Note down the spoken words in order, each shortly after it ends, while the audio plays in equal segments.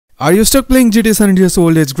Are you stuck playing GTA San Andreas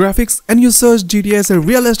old age graphics and you search GTA as a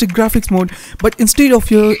realistic graphics mode, but instead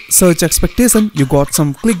of your search expectation you got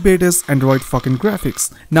some clickbait Android fucking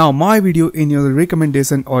graphics? Now my video in your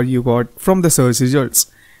recommendation or you got from the search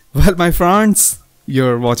results. Well my friends,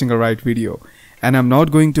 you're watching a right video and I'm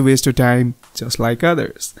not going to waste your time just like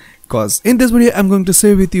others. Cause in this video I'm going to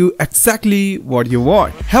share with you exactly what you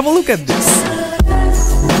want. Have a look at this.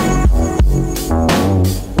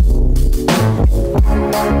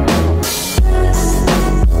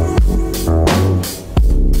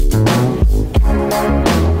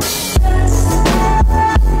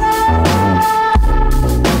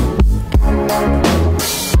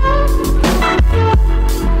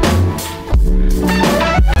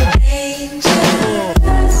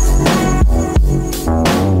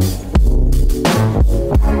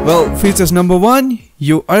 Well, features number 1,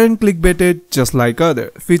 you aren't clickbaited just like other.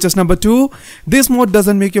 Features number 2, this mode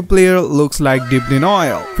doesn't make your player looks like dipped in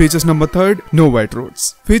oil. Features number 3, no wet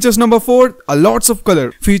roads. Features number 4, lots of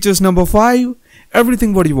color. Features number 5,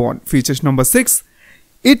 everything what you want. Features number 6,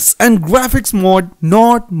 it's an graphics mod,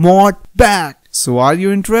 not mod pack. So are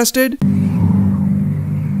you interested?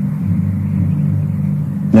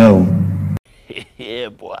 No. Yeah,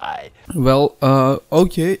 boy. Well,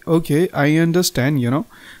 okay, I understand, you know.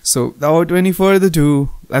 So without any further ado,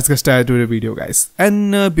 let's get started with the video, guys.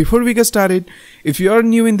 And before we get started, if you are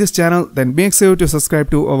new in this channel, then make sure to subscribe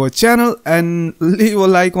to our channel and leave a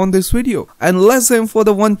like on this video. And let's aim for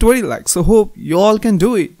the 120 likes. So hope you all can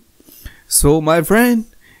do it. So my friend,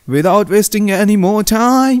 without wasting any more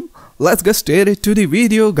time, let's get straight to the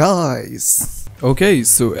video, guys. Okay,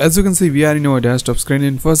 so as you can see, we are in our desktop screen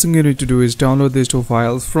and first thing you need to do is download these two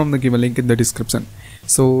files from the given link in the description.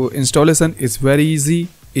 So installation is very easy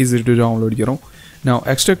to download, you know. Now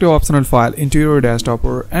extract your optional file into your desktop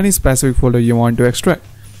or any specific folder you want to extract.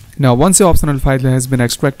 Now once your optional file has been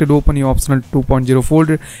extracted, open your optional 2.0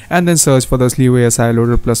 folder and then search for the sleeve ASI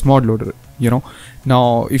loader plus mod loader, you know.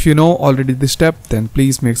 Now if you know already this step, then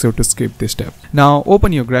please make sure to skip this step. Now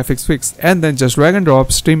open your graphics fix and then just drag and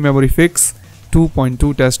drop stream memory fix 2.2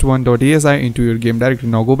 test1.asi into your game directory.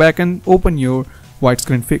 Now go back and open your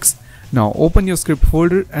widescreen fix. Now open your script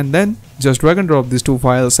folder and then just drag and drop these two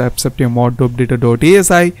files except your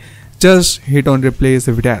mod.updater.asi. Just hit on replace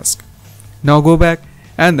if it asks. Now go back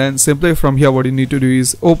and then simply from here what you need to do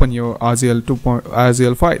is open your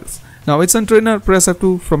RGL files. Now it's on trainer, press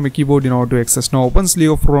F2 from your keyboard in order to access. Now open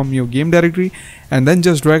sleeve from your game directory and then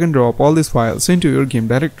just drag and drop all these files into your game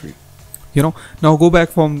directory. You know, now go back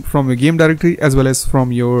from your game directory as well as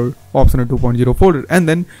from your optional 2.0 folder and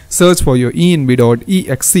then search for your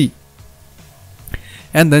env.exe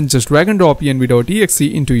and then just drag and drop env.exe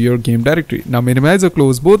into your game directory. Now minimize or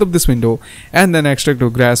close both of this window and then extract your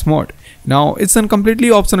grass mod. Now it's a completely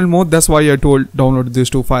optional mode, that's why I told download these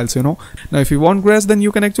two files, you know. Now if you want grass, then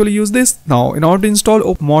you can actually use this. Now in order to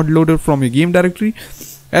install mod loader from your game directory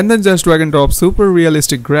and then just drag and drop super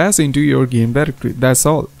realistic grass into your game directory, that's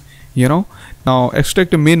all. You know, now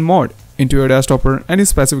extract a main mod into your desktop or any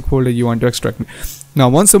specific folder you want to extract. Now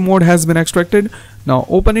once a mod has been extracted, now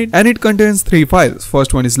open it and it contains 3 files.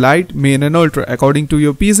 First one is light, main and ultra. According to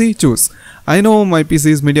your PC, choose. I know my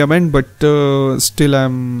PC is medium end, but still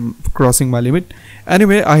I'm crossing my limit.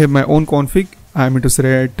 Anyway, I have my own config. I'm going to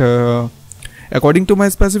say that according to my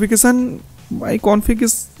specification, my config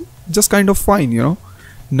is just kind of fine, you know.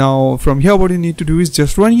 Now from here what you need to do is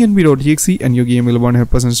just run env.exe and your game will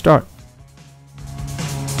 100% start.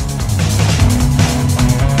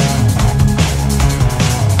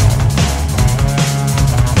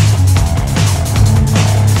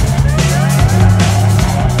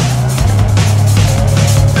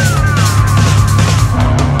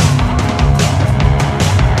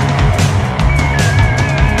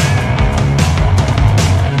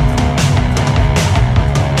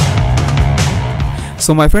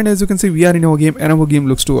 So my friend, as you can see, we are in our game and our game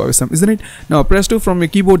looks too awesome, isn't it? Now press 2 from your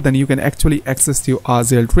keyboard, then you can actually access your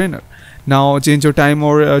RGL trainer. Now change your time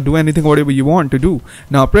or do anything whatever you want to do.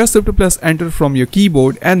 Now press Shift plus enter from your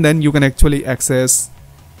keyboard and then you can actually access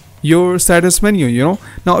your status menu, you know.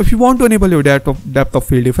 Now if you want to enable your depth of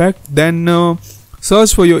field effect, then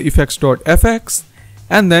search for your effects.fx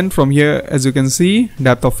and then from here as you can see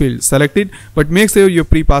depth of field selected, but make sure your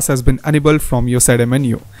pre-pass has been enabled from your side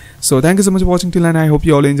menu. So thank you so much for watching till and I hope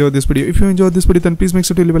you all enjoyed this video. If you enjoyed this video, then please make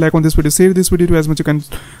sure to leave a like on this video, share this video to as much you can.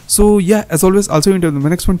 So yeah, as always, I'll see you in the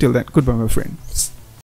next one. Till then, goodbye my friends.